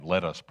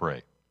Let us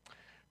pray.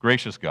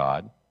 Gracious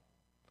God,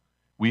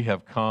 we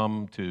have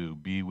come to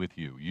be with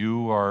you.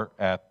 You are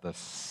at the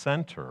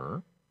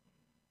center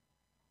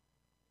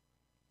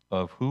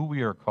of who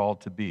we are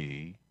called to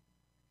be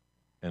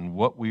and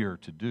what we are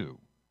to do,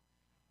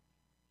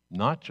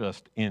 not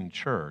just in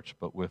church,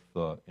 but with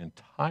the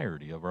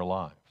entirety of our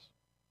lives.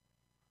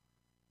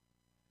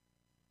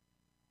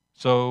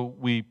 So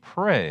we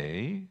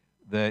pray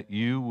that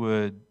you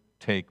would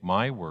take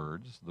my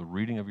words, the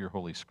reading of your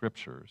Holy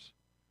Scriptures,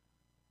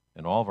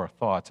 and all of our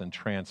thoughts, and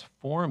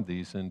transform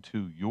these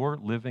into your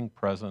living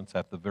presence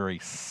at the very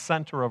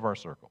center of our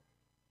circle,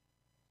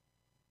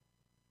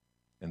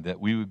 and that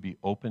we would be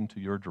open to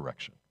your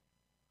direction.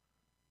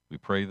 We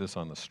pray this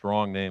on the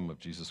strong name of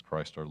Jesus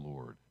Christ our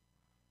Lord.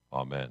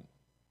 Amen.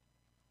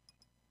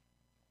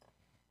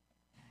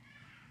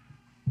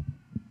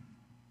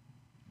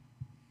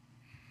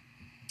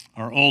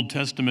 Our Old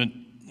Testament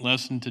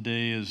lesson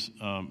today is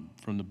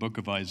from the book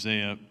of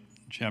Isaiah,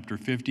 chapter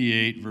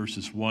 58,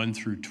 verses 1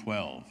 through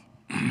 12.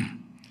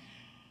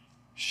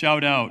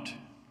 Shout out,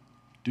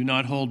 do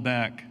not hold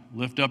back.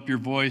 Lift up your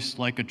voice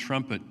like a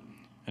trumpet.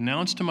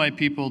 Announce to my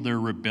people their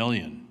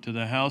rebellion, to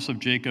the house of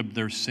Jacob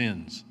their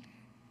sins.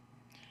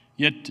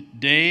 Yet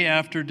day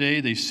after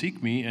day they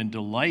seek me and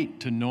delight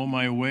to know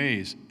my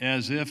ways,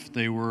 as if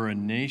they were a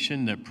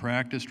nation that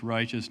practiced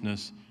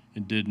righteousness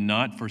and did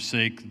not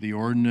forsake the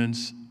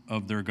ordinance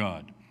of their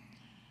God.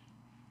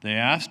 They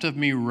asked of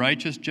me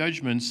righteous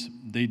judgments.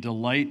 They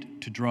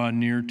delight to draw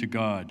near to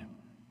God.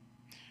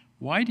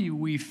 Why do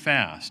we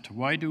fast?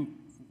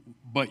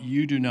 But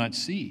you do not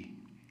see?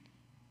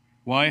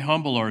 Why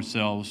humble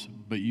ourselves,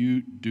 but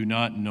you do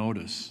not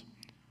notice?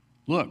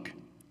 Look,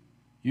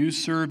 you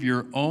serve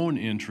your own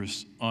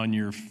interests on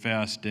your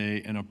fast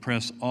day and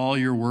oppress all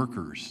your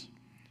workers.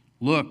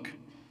 Look,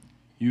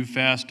 you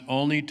fast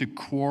only to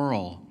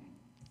quarrel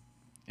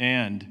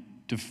and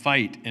to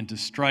fight and to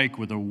strike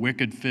with a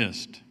wicked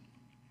fist.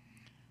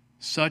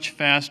 Such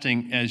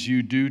fasting as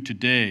you do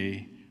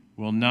today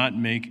will not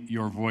make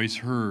your voice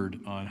heard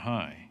on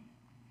high.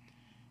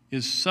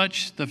 Is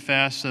such the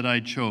fast that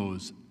I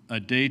chose, a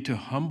day to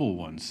humble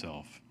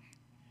oneself?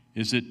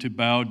 Is it to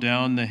bow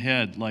down the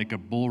head like a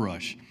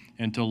bulrush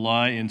and to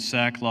lie in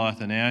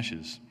sackcloth and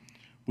ashes?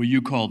 Will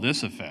you call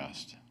this a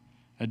fast,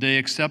 a day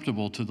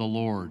acceptable to the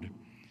Lord?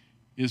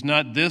 Is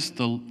not this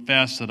the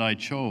fast that I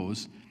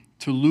chose,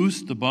 to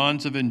loose the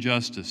bonds of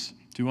injustice,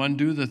 to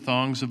undo the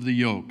thongs of the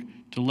yoke,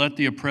 to let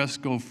the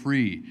oppressed go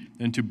free,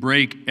 and to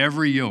break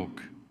every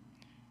yoke?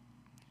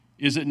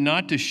 Is it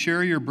not to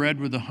share your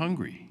bread with the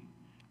hungry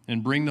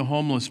and bring the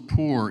homeless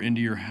poor into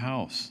your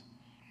house?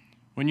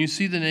 When you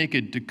see the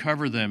naked, to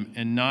cover them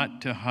and not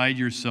to hide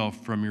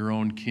yourself from your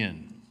own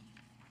kin.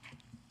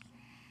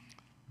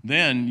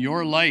 Then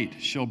your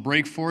light shall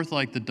break forth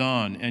like the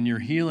dawn, and your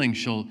healing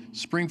shall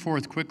spring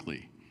forth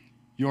quickly.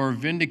 Your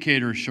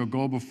vindicator shall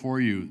go before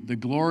you. The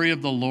glory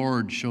of the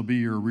Lord shall be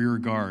your rear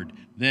guard.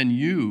 Then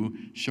you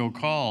shall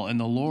call, and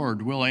the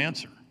Lord will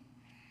answer.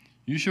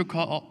 You shall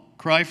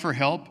cry for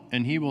help,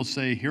 and he will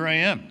say, Here I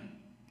am.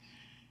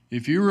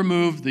 If you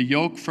remove the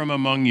yoke from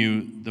among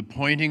you, the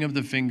pointing of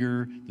the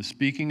finger, the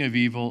speaking of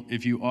evil,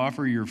 if you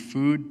offer your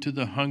food to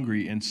the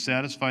hungry and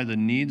satisfy the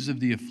needs of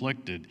the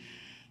afflicted,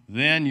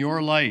 then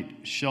your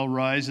light shall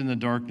rise in the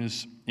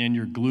darkness, and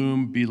your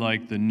gloom be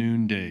like the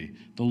noonday.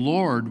 The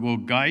Lord will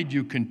guide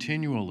you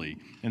continually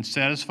and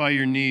satisfy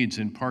your needs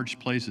in parched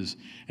places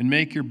and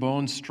make your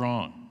bones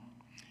strong.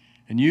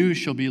 And you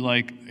shall be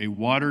like a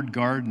watered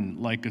garden,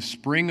 like a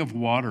spring of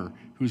water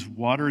whose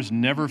waters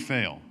never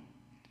fail.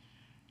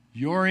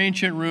 Your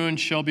ancient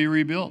ruins shall be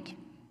rebuilt.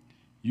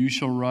 You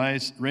shall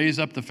raise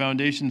up the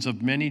foundations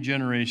of many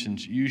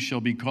generations. You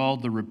shall be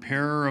called the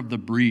repairer of the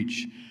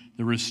breach,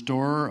 the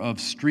restorer of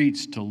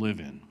streets to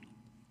live in.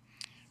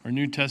 Our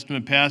New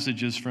Testament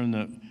passage is from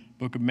the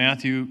book of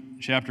Matthew,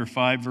 chapter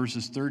 5,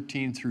 verses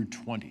 13 through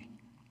 20.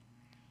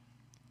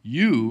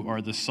 You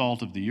are the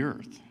salt of the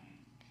earth.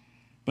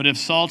 But if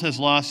salt has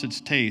lost its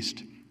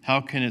taste,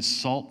 how can its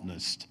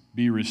saltness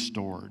be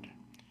restored?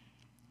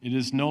 It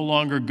is no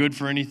longer good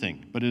for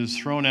anything, but it is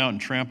thrown out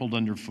and trampled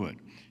underfoot.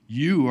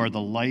 You are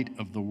the light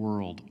of the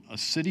world. A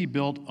city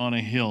built on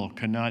a hill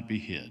cannot be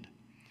hid.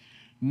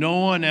 No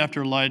one,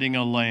 after lighting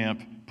a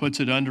lamp, puts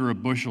it under a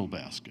bushel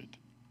basket,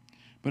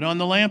 but on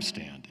the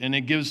lampstand, and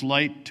it gives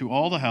light to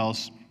all the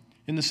house.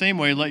 In the same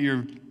way, let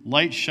your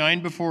light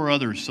shine before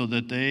others, so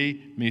that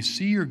they may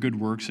see your good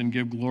works and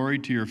give glory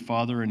to your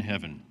Father in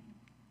heaven.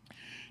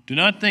 Do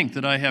not think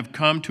that I have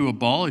come to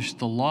abolish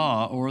the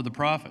law or the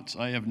prophets.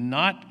 I've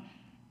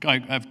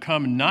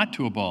come not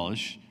to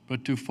abolish,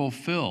 but to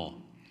fulfill.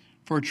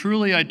 For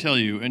truly I tell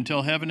you,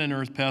 until heaven and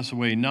earth pass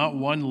away, not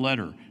one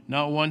letter,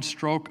 not one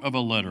stroke of a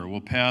letter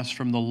will pass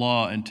from the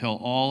law until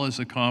all is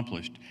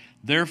accomplished.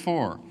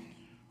 Therefore,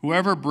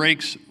 whoever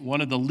breaks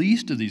one of the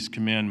least of these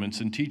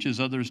commandments and teaches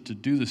others to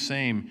do the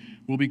same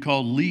will be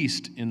called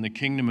least in the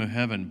kingdom of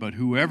heaven, but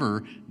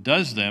whoever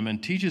does them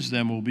and teaches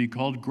them will be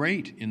called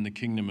great in the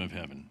kingdom of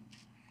heaven.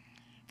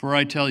 For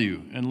I tell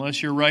you,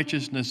 unless your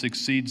righteousness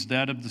exceeds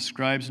that of the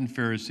scribes and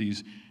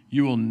Pharisees,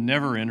 you will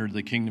never enter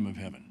the kingdom of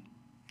heaven.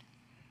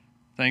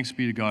 Thanks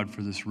be to God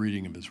for this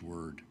reading of his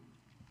word.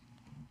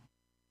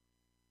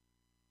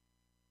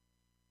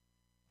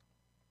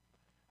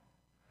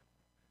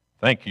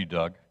 Thank you,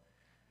 Doug.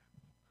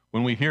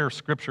 When we hear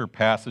scripture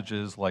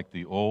passages like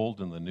the Old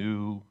and the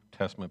New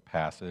Testament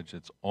passage,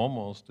 it's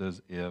almost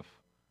as if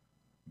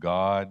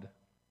God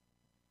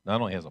not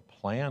only has a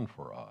plan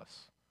for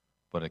us,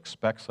 but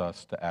expects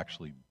us to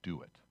actually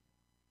do it.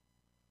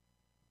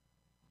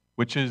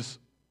 Which is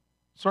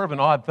sort of an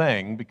odd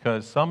thing,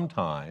 because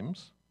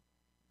sometimes,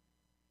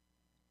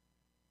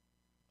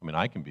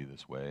 I can be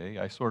this way.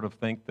 I sort of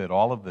think that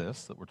all of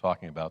this that we're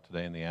talking about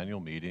today in the annual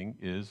meeting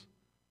is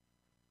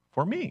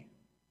for me.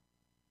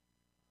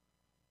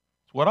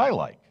 It's what I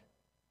like.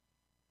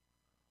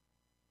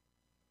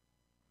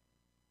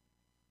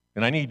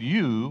 And I need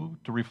you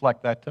to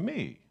reflect that to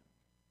me.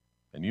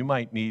 And you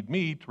might need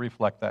me to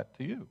reflect that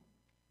to you.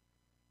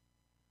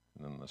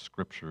 And then the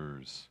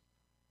scriptures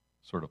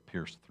sort of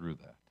pierce through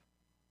that.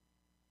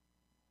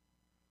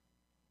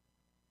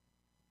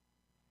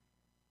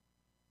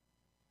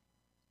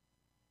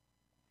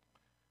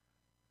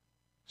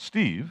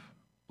 Steve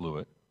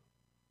Blewett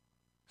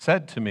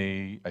said to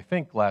me, I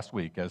think last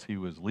week as he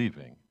was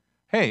leaving,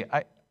 hey,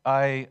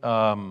 I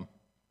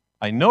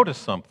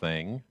noticed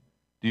something.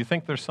 Do you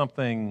think there's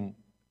something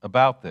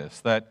about this?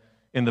 That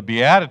in the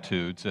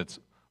Beatitudes, it's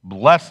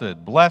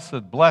blessed,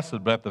 blessed,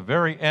 blessed, but at the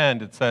very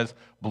end it says,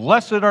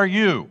 blessed are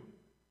you.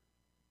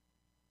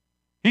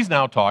 He's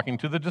now talking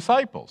to the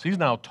disciples. He's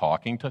now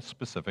talking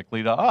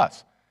specifically to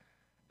us.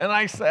 And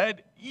I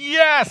said,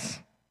 yes,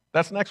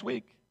 that's next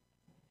week.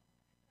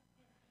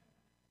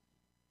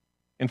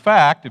 In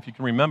fact, if you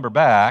can remember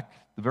back,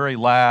 the very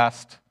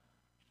last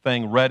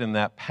thing read in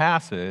that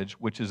passage,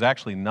 which is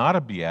actually not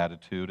a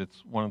beatitude,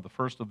 it's one of the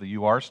first of the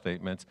you are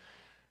statements,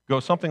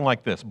 goes something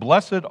like this: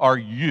 blessed are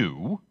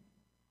you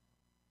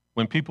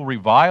when people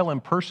revile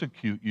and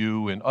persecute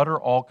you and utter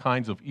all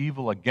kinds of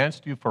evil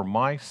against you for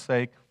my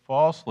sake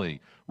falsely.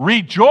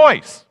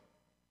 Rejoice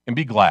and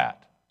be glad,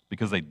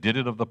 because they did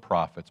it of the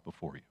prophets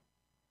before you.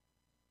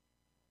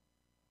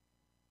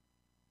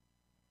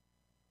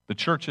 The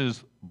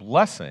church's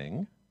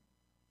blessing,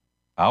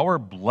 our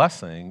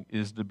blessing,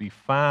 is to be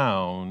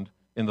found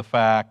in the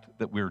fact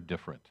that we're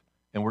different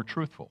and we're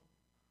truthful.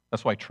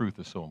 That's why truth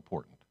is so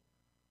important.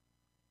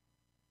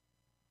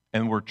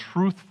 And we're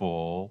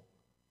truthful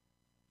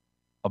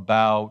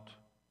about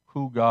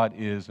who God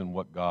is and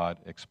what God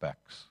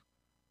expects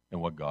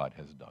and what God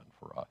has done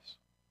for us.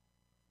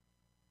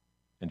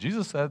 And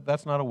Jesus said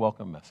that's not a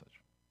welcome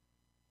message.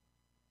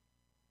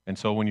 And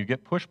so when you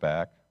get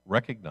pushback,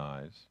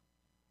 recognize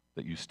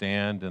that you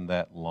stand in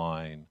that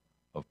line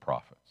of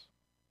prophets.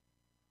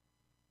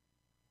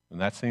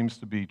 And that seems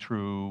to be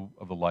true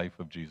of the life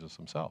of Jesus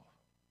himself.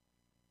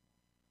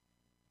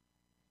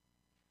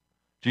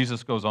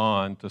 Jesus goes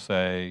on to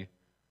say,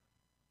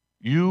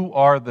 you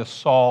are the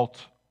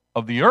salt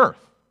of the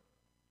earth.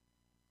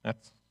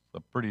 That's a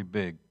pretty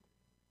big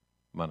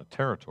amount of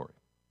territory,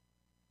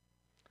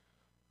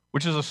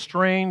 which is a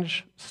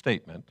strange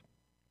statement.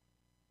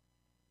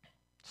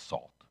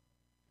 Salt.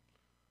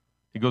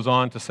 He goes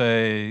on to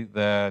say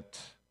that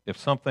if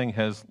something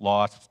has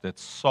lost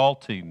its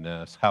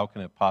saltiness, how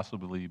can it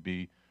possibly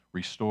be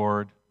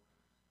restored?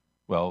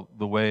 Well,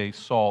 the way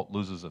salt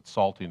loses its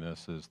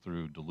saltiness is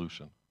through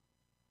dilution.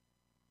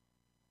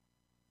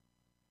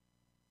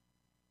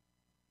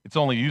 It's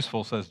only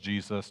useful, says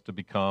Jesus, to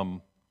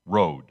become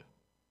road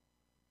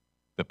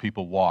that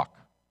people walk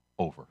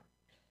over.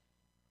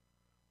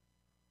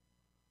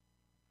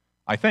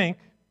 I think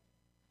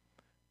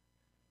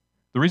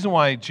the reason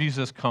why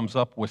Jesus comes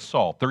up with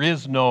salt, there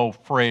is no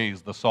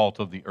phrase, the salt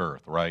of the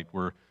earth, right?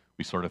 Where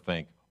we sort of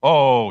think,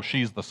 oh,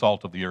 she's the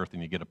salt of the earth,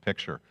 and you get a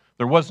picture.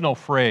 There was no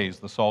phrase,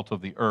 the salt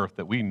of the earth,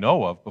 that we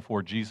know of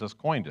before Jesus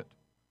coined it.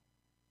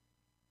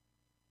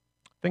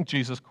 I think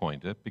Jesus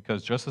coined it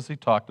because just as he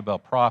talked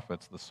about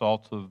prophets, the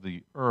salt of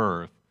the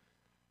earth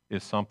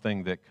is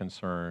something that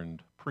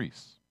concerned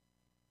priests.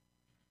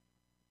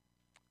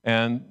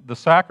 And the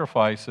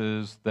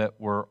sacrifices that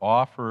were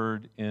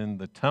offered in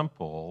the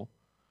temple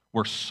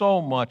were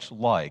so much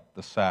like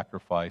the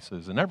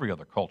sacrifices in every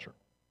other culture,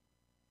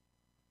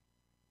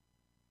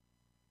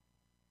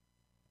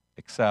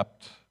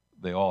 except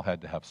they all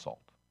had to have salt.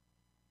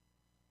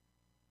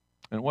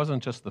 And it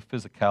wasn't just the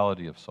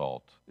physicality of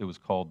salt, it was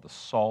called the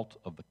salt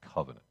of the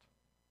covenant.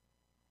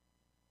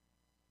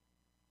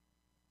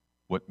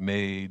 What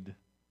made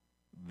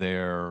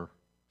their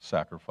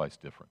sacrifice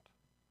different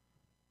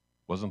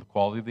wasn't the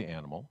quality of the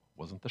animal,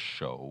 wasn't the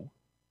show,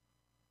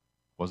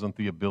 wasn't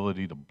the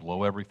ability to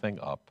blow everything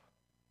up.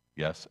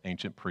 Yes,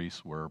 ancient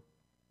priests were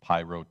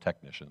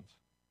pyrotechnicians.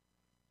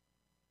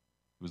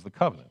 It was the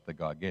covenant that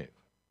God gave.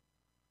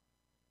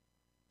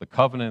 The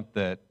covenant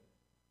that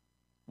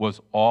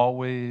was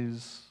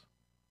always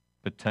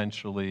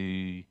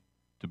potentially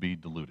to be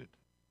diluted.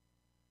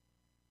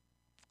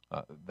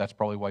 That's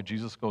probably why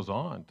Jesus goes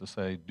on to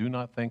say, do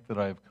not think that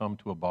I have come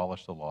to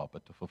abolish the law,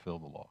 but to fulfill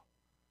the law.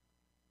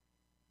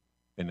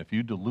 And if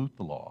you dilute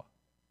the law,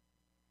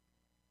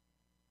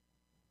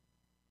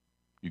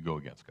 you go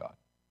against God.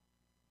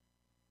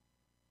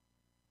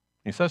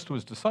 He says to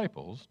his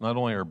disciples, not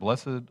only are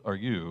blessed are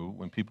you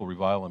when people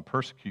revile and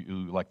persecute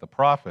you like the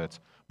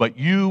prophets, but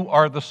you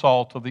are the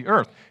salt of the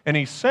earth. And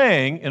he's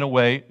saying, in a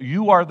way,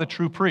 you are the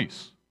true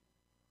priests.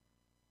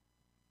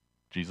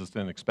 Jesus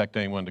didn't expect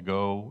anyone to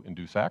go and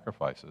do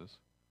sacrifices,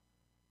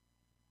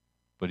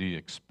 but he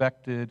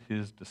expected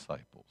his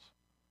disciples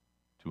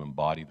to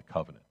embody the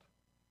covenant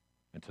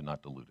and to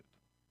not dilute it.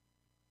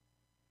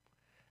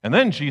 And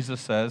then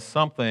Jesus says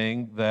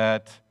something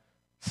that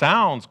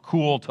sounds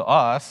cool to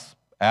us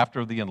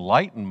after the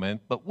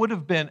Enlightenment, but would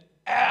have been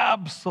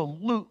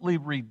absolutely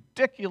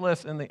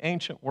ridiculous in the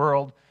ancient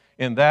world,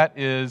 and that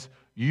is,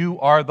 you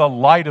are the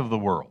light of the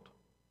world.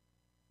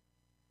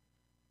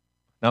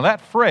 Now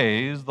that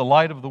phrase, the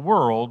light of the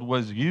world,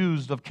 was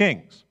used of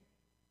kings.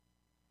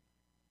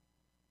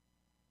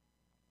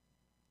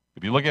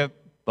 If you look at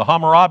the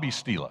Hammurabi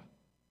Stela,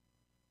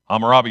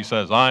 Hammurabi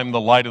says, I'm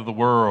the light of the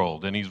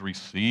world, and he's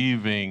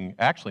receiving,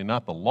 actually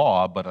not the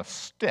law, but a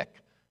stick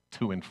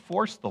to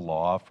enforce the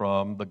law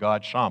from the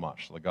god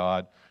Shamash,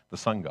 the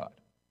sun god.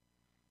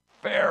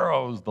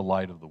 Pharaoh's the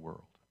light of the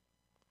world.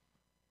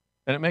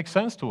 And it makes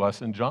sense to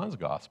us in John's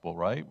gospel,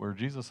 right, where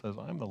Jesus says,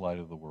 I'm the light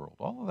of the world.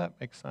 All of that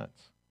makes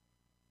sense.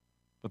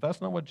 But that's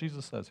not what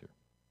Jesus says here.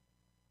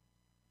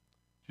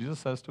 Jesus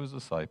says to his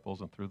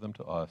disciples and through them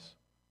to us,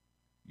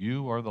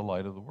 you are the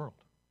light of the world.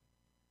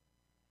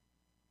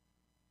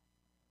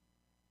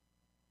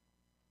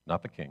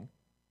 Not the king,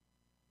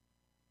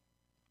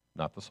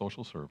 not the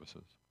social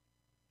services.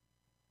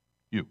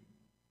 You.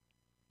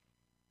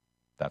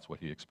 That's what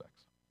he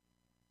expects.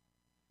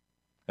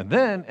 And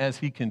then, as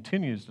he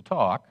continues to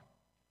talk,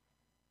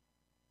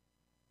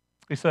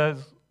 he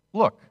says,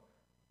 look,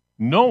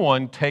 no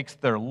one takes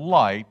their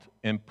light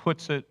and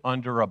puts it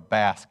under a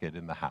basket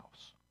in the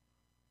house.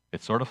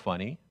 It's sort of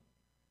funny.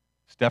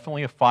 It's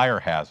definitely a fire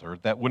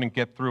hazard that wouldn't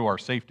get through our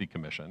safety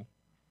commission.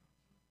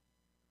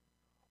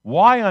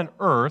 Why on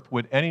earth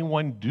would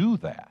anyone do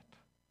that?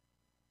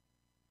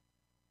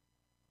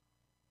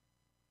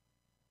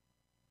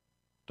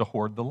 To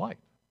hoard the light.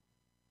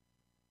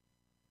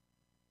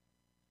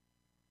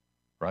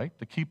 Right?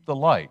 To keep the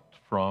light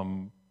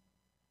from...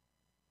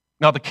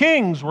 Now, the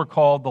kings were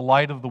called the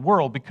light of the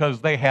world because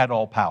they had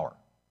all power.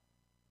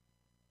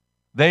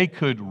 They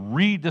could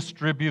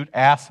redistribute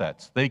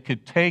assets. They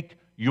could take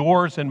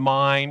yours and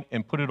mine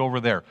and put it over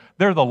there.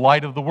 They're the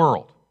light of the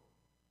world.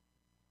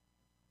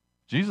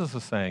 Jesus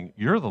is saying,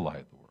 you're the light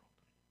of the world.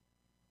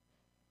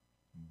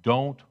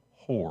 Don't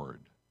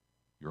hoard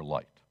your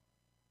light.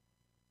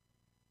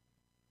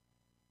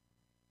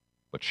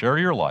 But share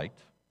your light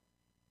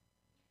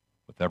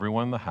with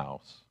everyone in the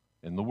house,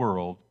 in the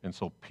world, and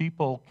so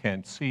people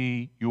can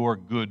see your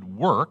good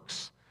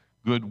works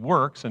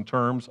in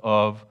terms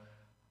of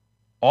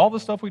all the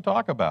stuff we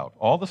talk about,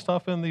 all the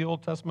stuff in the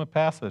Old Testament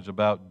passage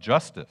about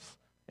justice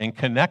and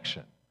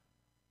connection.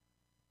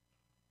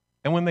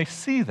 And when they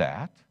see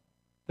that,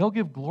 they'll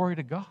give glory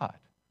to God.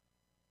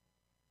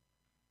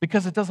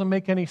 Because it doesn't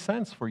make any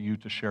sense for you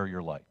to share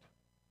your light.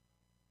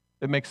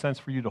 It makes sense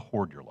for you to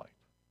hoard your light.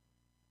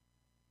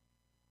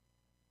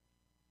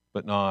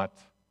 But not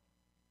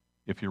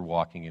if you're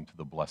walking into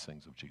the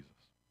blessings of Jesus.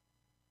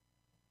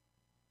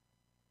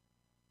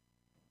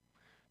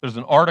 There's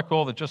an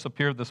article that just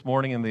appeared this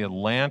morning in The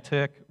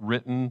Atlantic,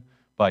 written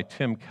by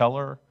Tim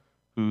Keller,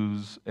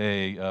 who's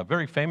a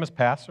very famous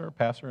pastor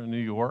in New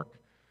York.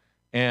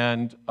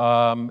 And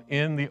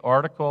in the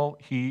article,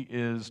 he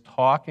is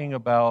talking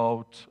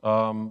about,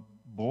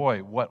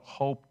 what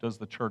hope does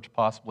the church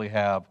possibly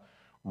have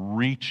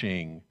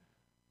reaching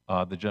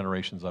the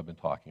generations I've been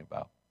talking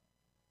about.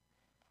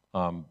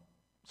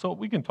 So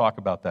we can talk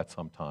about that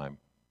sometime.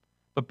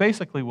 But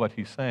basically what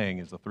he's saying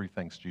is the three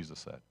things Jesus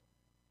said.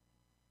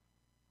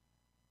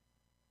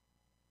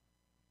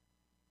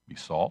 Be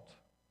salt.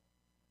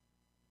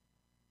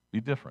 Be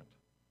different.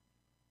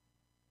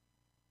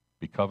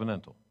 Be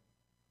covenantal.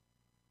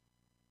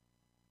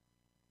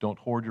 Don't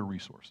hoard your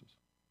resources.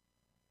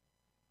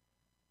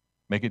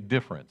 Make a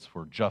difference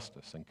for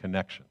justice and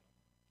connection.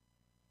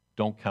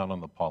 Don't count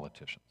on the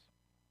politicians.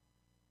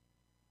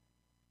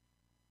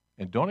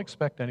 And don't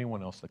expect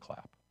anyone else to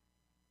clap,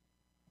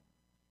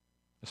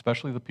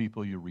 especially the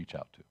people you reach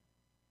out to.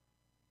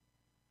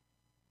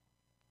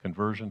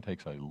 Conversion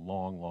takes a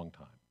long, long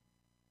time.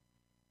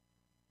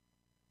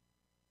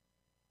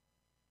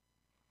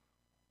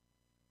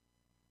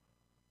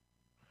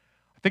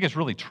 I think it's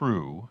really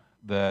true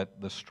that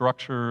the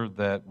structure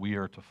that we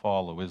are to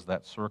follow is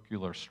that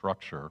circular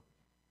structure.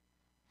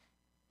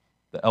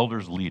 The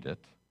elders lead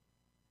it.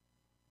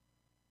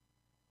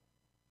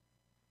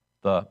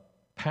 The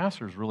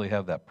pastors really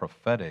have that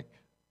prophetic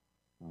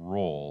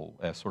role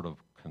as sort of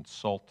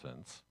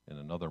consultants in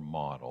another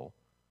model,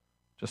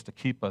 just to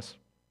keep us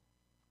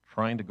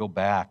trying to go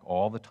back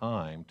all the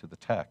time to the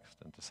text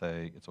and to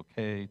say it's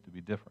okay to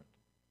be different.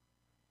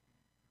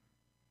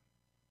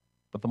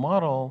 But the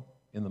model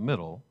in the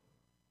middle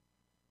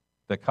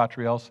that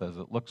Cottriell says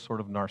it looks sort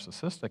of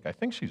narcissistic, I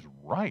think she's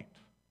right,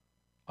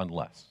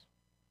 unless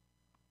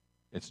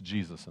it's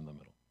Jesus in the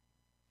middle.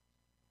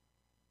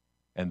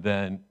 and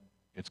then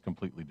it's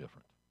completely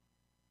different.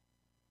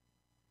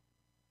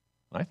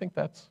 And I think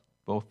that's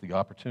both the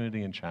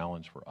opportunity and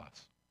challenge for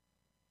us.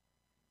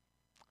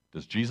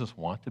 Does Jesus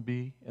want to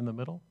be in the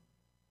middle?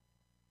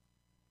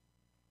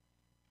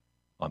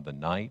 On the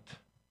night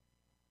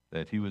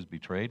that he was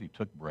betrayed, he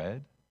took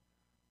bread,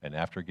 and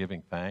after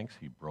giving thanks,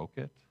 he broke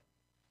it,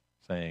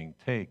 saying,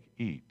 "Take,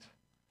 eat.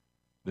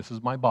 This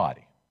is my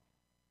body.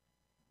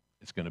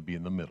 It's going to be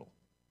in the middle.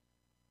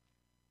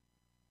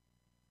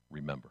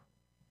 Remember."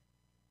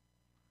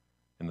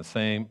 In the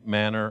same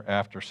manner,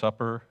 after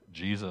supper,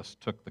 Jesus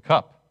took the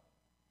cup.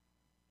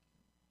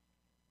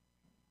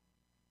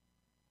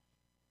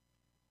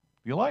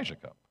 The Elijah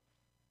cup.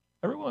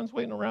 Everyone's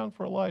waiting around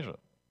for Elijah.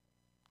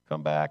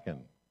 Come back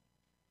and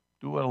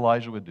do what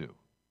Elijah would do.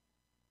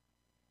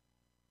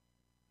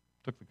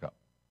 Took the cup.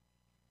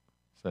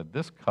 Said,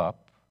 "This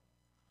cup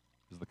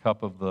is the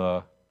cup of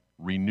the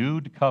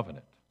renewed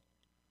covenant,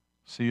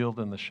 sealed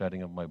in the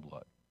shedding of my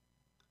blood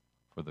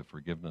for the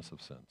forgiveness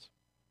of sins.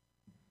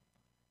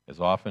 As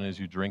often as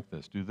you drink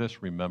this, do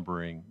this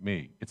remembering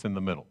me." It's in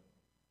the middle.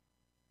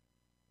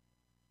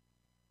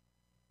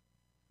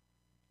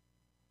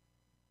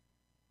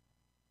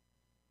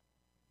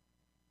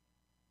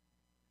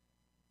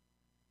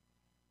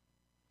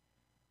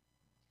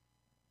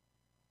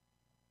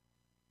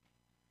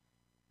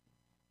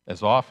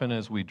 As often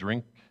as we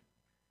drink,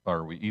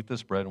 or we eat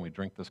this bread and we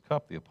drink this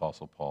cup, the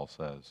Apostle Paul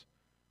says,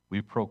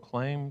 we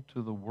proclaim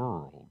to the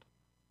world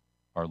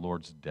our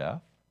Lord's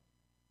death,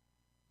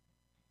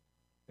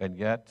 and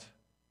yet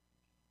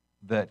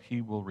that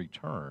he will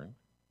return.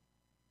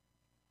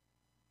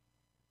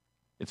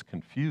 It's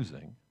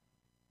confusing,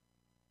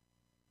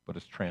 but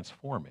it's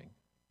transforming,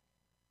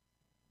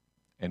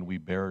 and we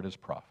bear it as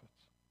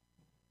prophets.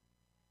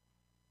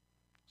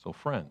 So,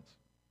 friends,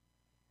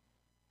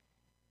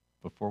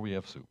 before we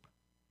have soup,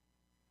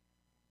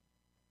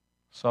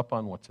 sup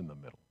on what's in the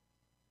middle,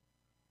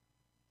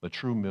 the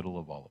true middle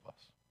of all of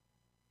us.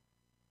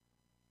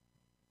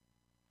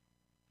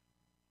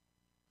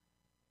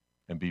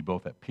 And be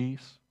both at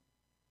peace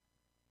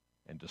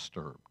and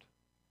disturbed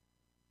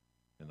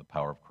in the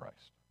power of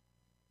Christ.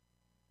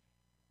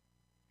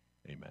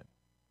 Amen.